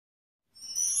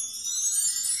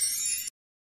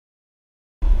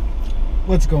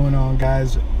What's going on,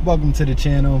 guys? Welcome to the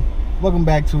channel. Welcome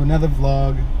back to another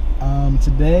vlog.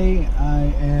 Today I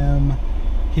am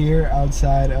here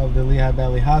outside of the Lehigh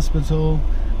Valley Hospital.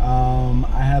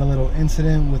 I had a little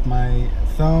incident with my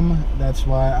thumb. That's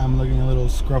why I'm looking a little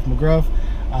scruff McGruff.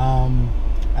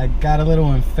 I got a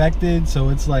little infected, so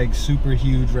it's like super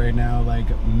huge right now, like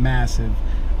massive.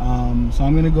 So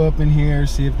I'm gonna go up in here,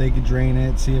 see if they could drain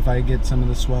it, see if I get some of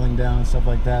the swelling down and stuff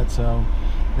like that, so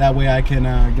that way I can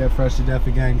get fresh to death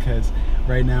again, because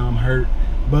right now I'm hurt.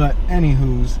 But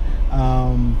anywho's,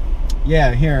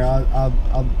 yeah, here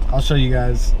I'll show you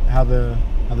guys how the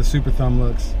super thumb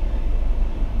looks.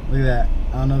 Look at that.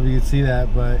 I don't know if you can see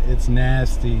that, but it's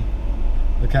nasty.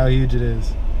 Look how huge it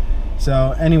is.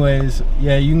 So anyways,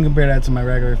 yeah, you can compare that to my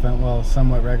regular thumb. Well,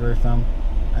 somewhat regular thumb.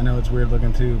 I know it's weird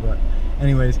looking too, but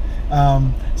anyways,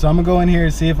 so I'm gonna go in here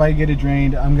and see if I can get it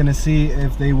drained. I'm gonna see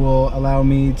if they will allow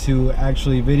me to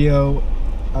actually video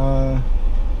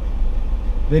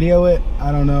it.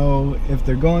 I don't know if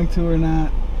they're going to or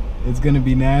not. It's gonna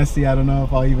be nasty. I don't know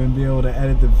if I'll even be able to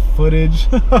edit the footage.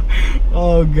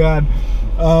 Oh god.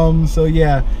 So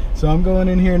yeah, so I'm going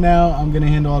in here now. I'm gonna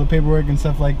handle all the paperwork and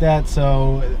stuff like that.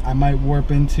 So I might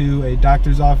warp into a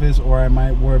doctor's office, or I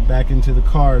might warp back into the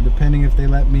car, depending if they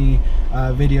let me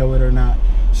video it or not.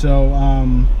 So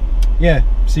yeah,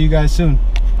 see you guys soon.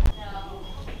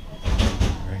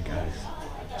 Alright guys,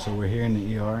 so we're here in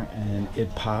the ER and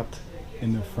it popped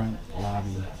in the front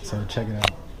lobby, so check it out.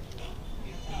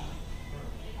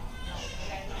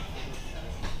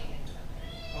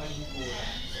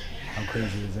 How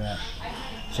crazy is that?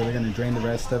 So they're gonna drain the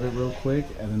rest of it real quick,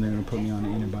 and then they're gonna put me on the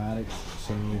antibiotics.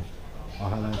 So I'll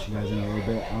holler at you guys in a little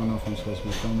bit. I don't know if I'm supposed to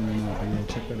be filming or not, but yeah,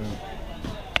 check that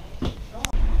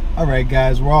out. Alright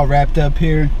guys, we're all wrapped up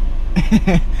here.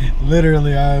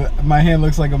 Literally, my hand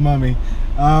looks like a mummy.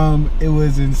 It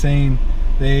was insane.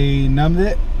 They numbed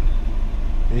it.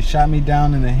 They shot me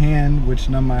down in the hand, which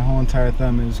numbed my whole entire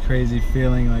thumb. It was crazy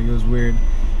feeling, like it was weird.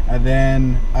 And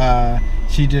then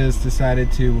she just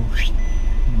decided to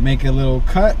make a little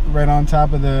cut right on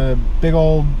top of the big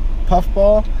old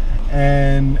puffball,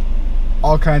 and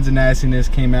all kinds of nastiness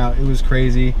came out. It was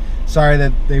crazy. Sorry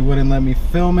that they wouldn't let me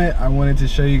film it. I wanted to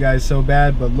show you guys so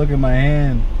bad, but look at my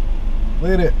hand.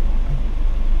 Look at it.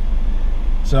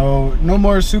 So no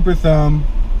more super thumb,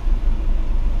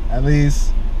 at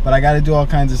least. But I got to do all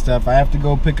kinds of stuff. I have to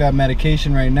go pick up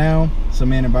medication right now,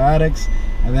 some antibiotics,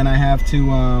 and then I have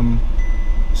to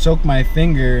soak my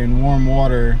finger in warm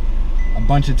water a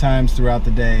bunch of times throughout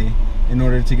the day in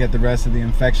order to get the rest of the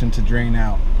infection to drain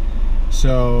out.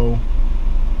 So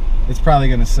it's probably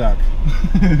gonna suck.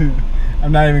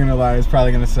 I'm not even gonna lie, it's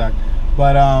probably gonna suck.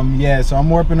 But yeah, so I'm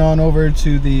warping on over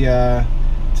to the I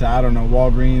don't know,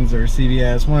 Walgreens or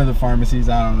CVS, one of the pharmacies,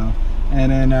 I don't know.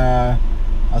 And then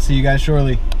I'll see you guys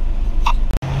shortly.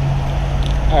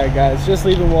 Alright guys, just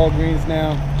leaving Walgreens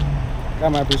now.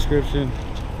 Got my prescription.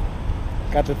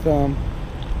 Got the thumb.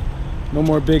 No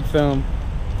more big thumb.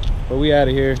 But we out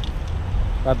of here.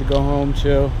 About to go home,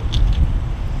 chill.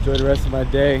 Enjoy the rest of my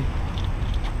day.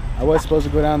 I was supposed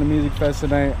to go down to Music Fest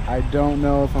tonight. I don't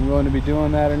know if I'm going to be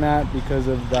doing that or not because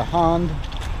of the hand.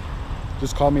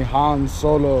 Just call me Han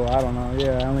Solo. I don't know.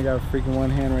 Yeah, I only got a freaking one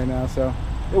hand right now, so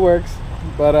it works.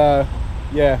 But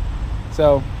yeah.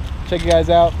 So check you guys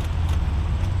out.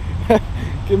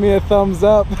 Give me a thumbs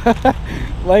up.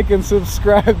 Like and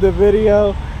subscribe the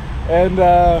video, and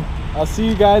I'll see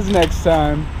you guys next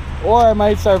time, or I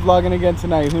might start vlogging again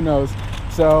tonight, who knows.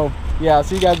 So yeah, I'll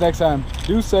see you guys next time.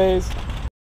 Deuces.